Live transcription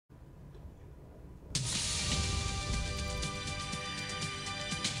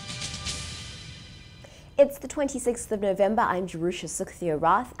It's the 26th of November. I'm Jerusha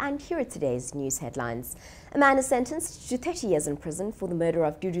Sukhthio-Rath, and here are today's news headlines. A man is sentenced to 30 years in prison for the murder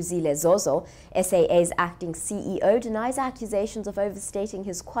of Duduzile Zozo. SAA's acting CEO denies accusations of overstating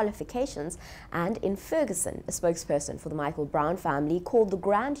his qualifications, and in Ferguson, a spokesperson for the Michael Brown family called the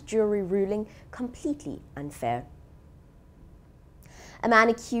grand jury ruling completely unfair. A man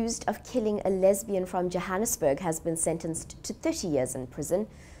accused of killing a lesbian from Johannesburg has been sentenced to 30 years in prison.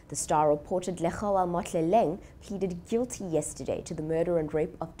 The Star reported Lekgowa Motleleng pleaded guilty yesterday to the murder and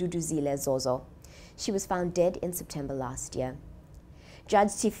rape of Duduzile Zozo. She was found dead in September last year. Judge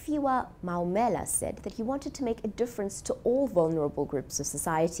Tifiwa Maumela said that he wanted to make a difference to all vulnerable groups of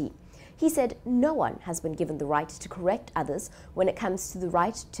society. He said no one has been given the right to correct others when it comes to the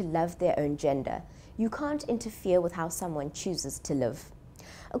right to love their own gender. You can't interfere with how someone chooses to live.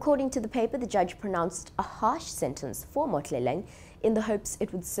 According to the paper, the judge pronounced a harsh sentence for Motleleng in the hopes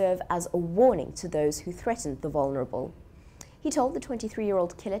it would serve as a warning to those who threatened the vulnerable. He told the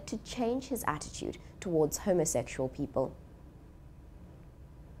 23-year-old killer to change his attitude towards homosexual people.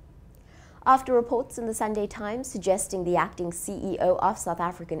 After reports in the Sunday Times suggesting the acting CEO of South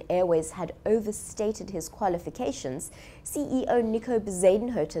African Airways had overstated his qualifications, CEO Nico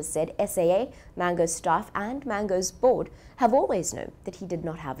Bezuidenhout said SAA, Mango's staff and Mango's board have always known that he did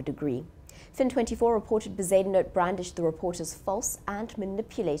not have a degree. Fin24 reported Bezuidenhout brandished the report as false and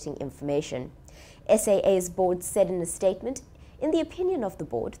manipulating information. SAA's board said in a statement, "In the opinion of the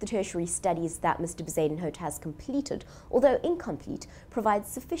board, the tertiary studies that Mr. Bezuidenhout has completed, although incomplete, provide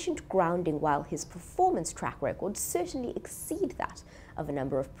sufficient grounding, while his performance track record certainly exceed that of a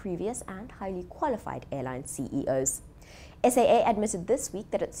number of previous and highly qualified airline CEOs. SAA admitted this week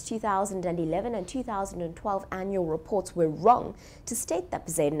that its 2011 and 2012 annual reports were wrong to state that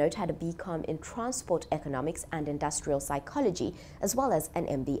Bezuidenhout had a BCom in Transport Economics and Industrial Psychology, as well as an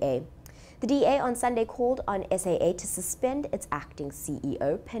MBA. The DA on Sunday called on SAA to suspend its acting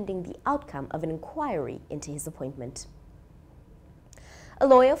CEO pending the outcome of an inquiry into his appointment. A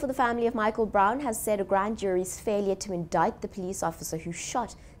lawyer for the family of Michael Brown has said a grand jury's failure to indict the police officer who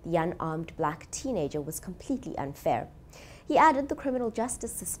shot the unarmed black teenager was completely unfair. He added the criminal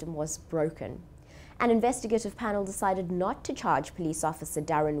justice system was broken. An investigative panel decided not to charge police officer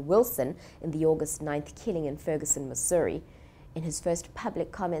Darren Wilson in the August 9th killing in Ferguson, Missouri. In his first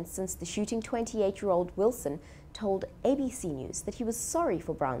public comments since the shooting, 28-year-old Wilson told ABC News that he was sorry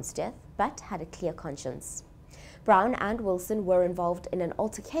for Brown's death, but had a clear conscience. Brown and Wilson were involved in an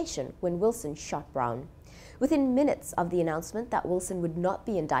altercation when Wilson shot Brown. Within minutes of the announcement that Wilson would not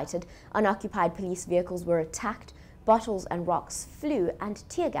be indicted, unoccupied police vehicles were attacked, bottles and rocks flew, and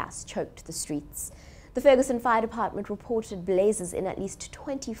tear gas choked the streets. The Ferguson Fire Department reported blazes in at least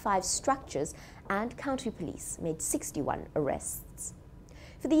 25 structures, and county police made 61 arrests.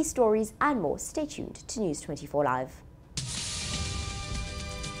 For these stories and more, stay tuned to News 24 Live.